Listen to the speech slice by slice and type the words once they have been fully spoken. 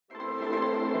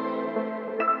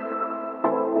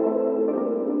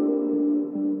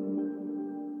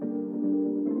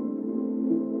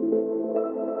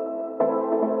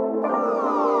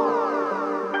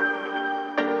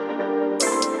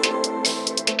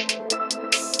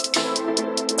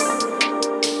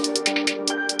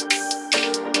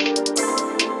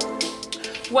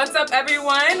What's up,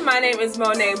 everyone? My name is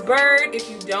Monet Bird.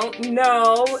 If you don't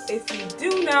know, if you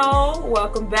do know,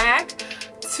 welcome back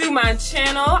to my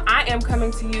channel. I am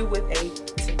coming to you with a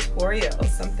tutorial,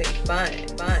 something fun.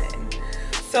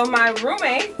 So my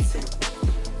roommate,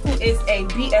 who is a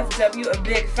BFW, a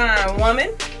big fine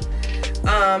woman,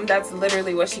 that's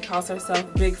literally what she calls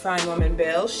herself, big fine woman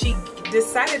Bill. She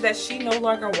decided that she no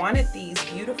longer wanted these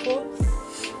beautiful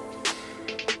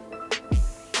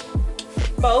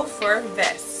faux fur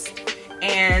vests.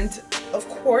 And of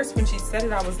course, when she said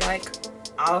it, I was like,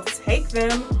 I'll take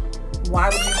them. Why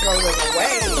would you throw them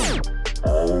away?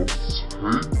 I'll take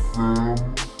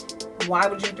them. Why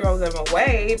would you throw them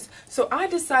away? So I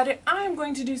decided I am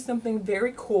going to do something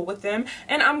very cool with them,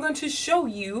 and I'm going to show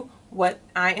you what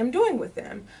I am doing with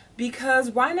them, because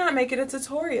why not make it a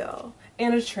tutorial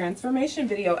and a transformation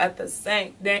video at the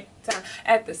same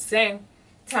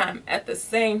time.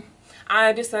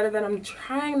 I decided that I'm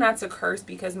trying not to curse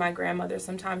because my grandmother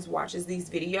sometimes watches these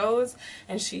videos,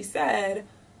 and she said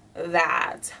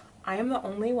that I am the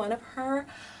only one of her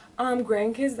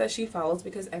grandkids that she follows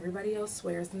because everybody else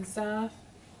swears and stuff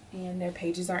and their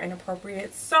pages are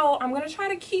inappropriate. So I'm gonna try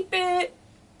to keep it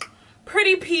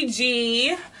pretty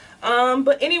PG.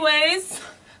 But anyways,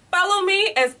 follow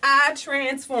me as I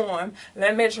transform.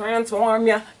 Let me transform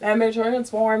ya. Let me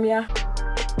transform ya.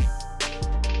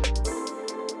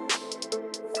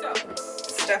 So,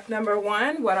 step number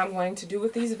one, what I'm going to do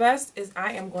with these vests is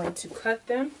I am going to cut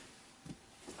them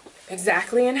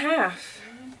exactly in half.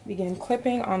 Begin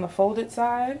clipping on the folded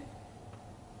side,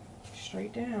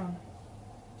 straight down.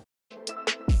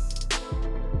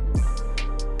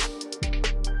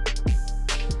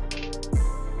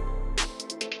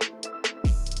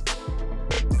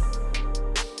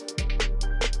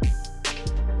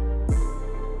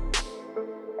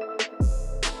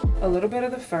 A little bit of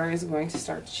the fur is going to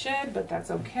start to shed, but that's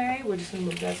okay. We're just going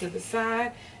to move that to the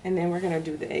side, and then we're going to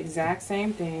do the exact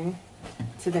same thing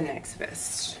to the next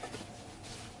vest.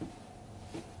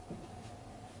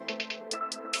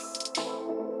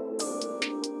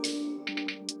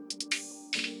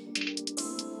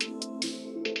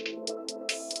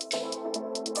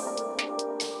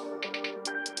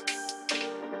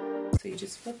 So you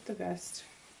just flip the vest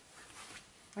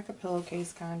like a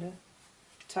pillowcase, kind of.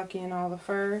 Tuck in all the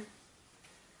fur.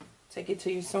 Take it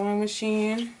to your sewing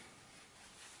machine.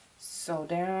 Sew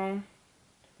down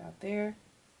about there.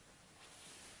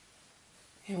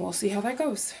 And we'll see how that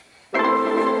goes.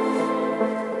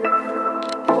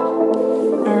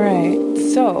 Alright,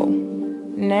 so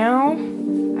now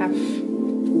I've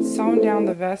sewn down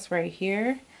the vest right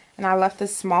here, and I left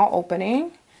this small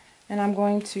opening, and I'm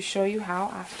going to show you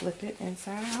how I flip it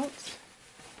inside out.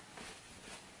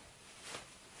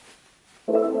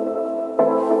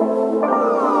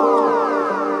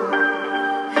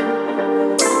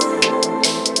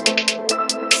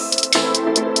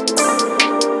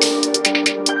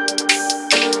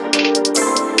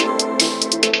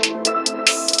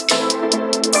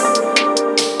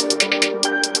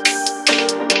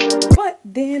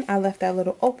 Then I left that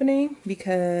little opening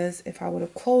because if I would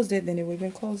have closed it, then it would have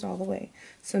been closed all the way.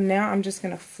 So now I'm just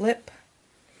going to flip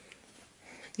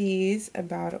these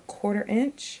about 1/4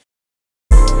 inch.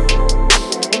 Then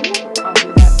I'll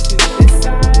do that to this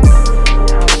side,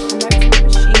 and I'll come back to the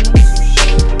machine to show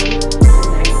you the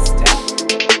next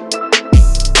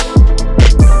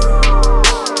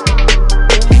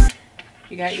step.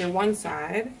 You got your one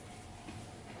side,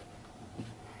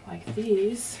 like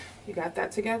these. You got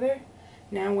that together.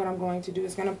 Now what I'm going to do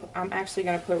is I'm actually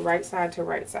going to put right side to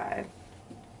right side.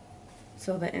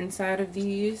 So the inside of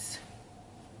these,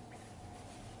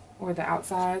 or the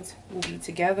outsides, will be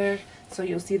together. So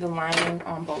you'll see the lining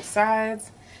on both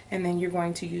sides. And then you're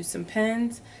going to use some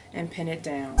pins and pin it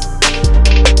down.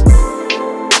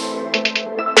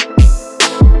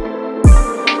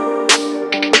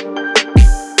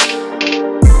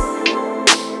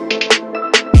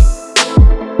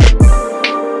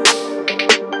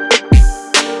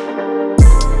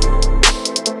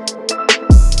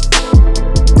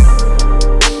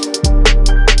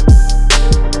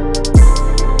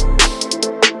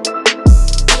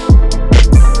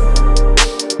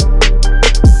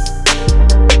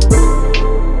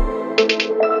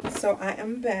 So I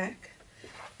am back,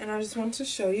 and I just want to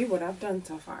show you what I've done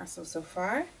so far. So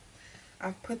far,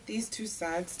 I've put these two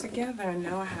sides together, and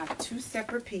now I have two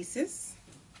separate pieces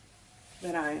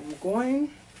that I am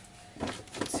going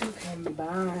to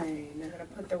combine. I'm going to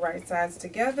put the right sides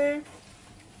together,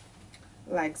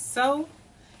 like so,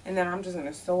 and then I'm just going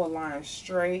to sew a line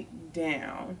straight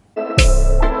down. I'm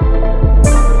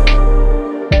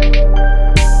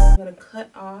going to cut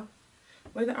off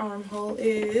where the armhole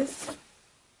is.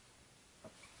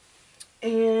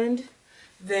 and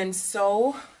then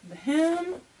sew the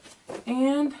hem,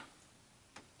 and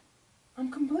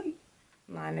I'm complete.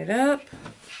 Line it up.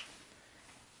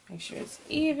 Make sure it's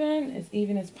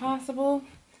even as possible.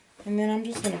 And then I'm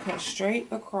just going to cut straight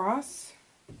across.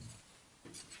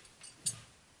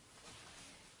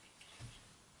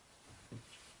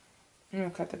 I'm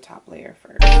going to cut the top layer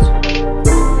first.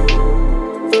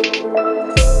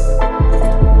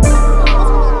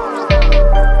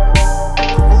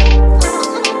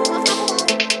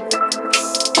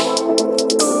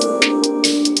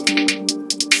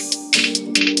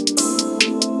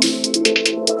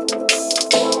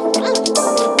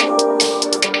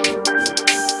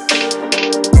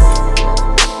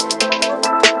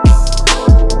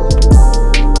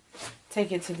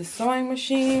 Take it to the sewing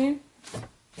machine.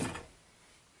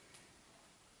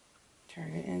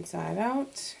 Turn it inside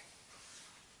out.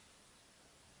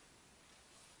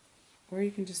 Or you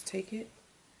can just take it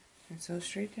and sew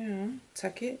straight down.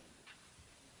 Tuck it.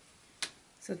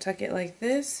 So tuck it like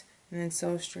this and then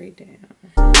sew straight down.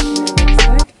 And it looks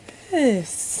like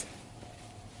this,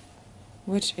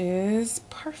 which is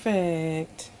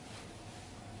perfect.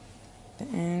 The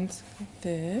ends like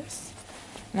this.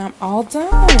 And I'm all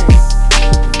done.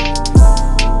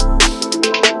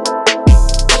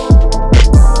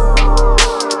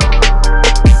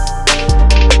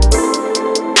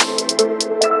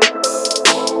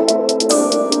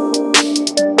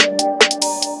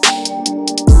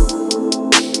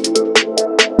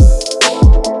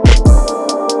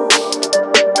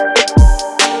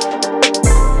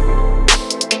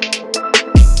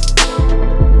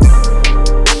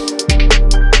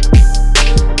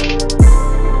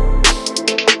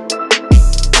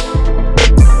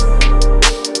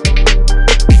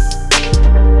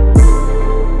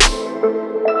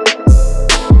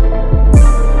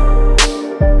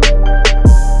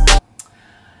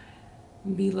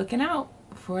 Be looking out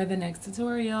for the next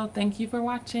tutorial. Thank you for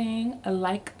watching. A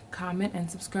like, comment, and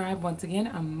subscribe. Once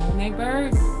again, I'm Monet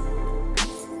Bird.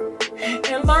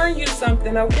 And learn you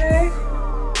something, okay?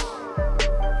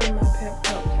 In my pep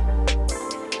talk.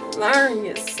 Learn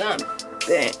you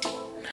something.